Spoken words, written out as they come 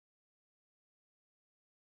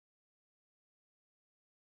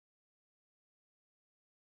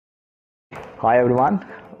Hi everyone,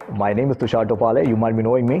 my name is Tushar Topale. You might be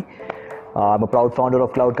knowing me. I'm a proud founder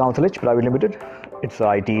of Counselage Pvt Limited. It's an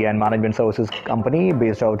IT and management services company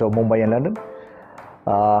based out of Mumbai and London.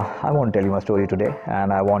 I want to tell you my story today,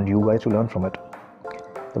 and I want you guys to learn from it.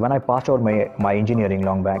 So when I passed out my engineering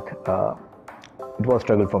long back, it was a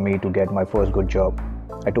struggle for me to get my first good job.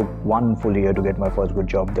 I took 1 full year to get my first good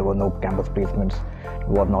job. There were no campus placements. I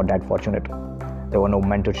was not that fortunate. There were no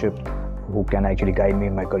mentorship who can actually guide me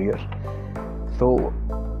in my career. So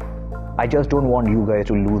I just don't want you guys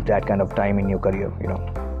to lose that kind of time in your career,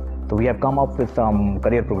 So we have come up with some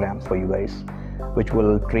career programs for you guys, which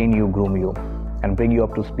will train you, groom you, and bring you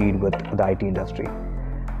up to speed with the IT industry.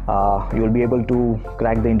 You'll be able to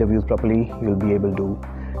crack the interviews properly. You'll be able to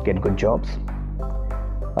get good jobs.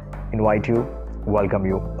 Invite you, welcome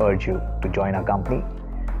you, urge you to join our company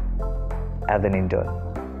as an intern.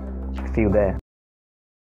 See you there.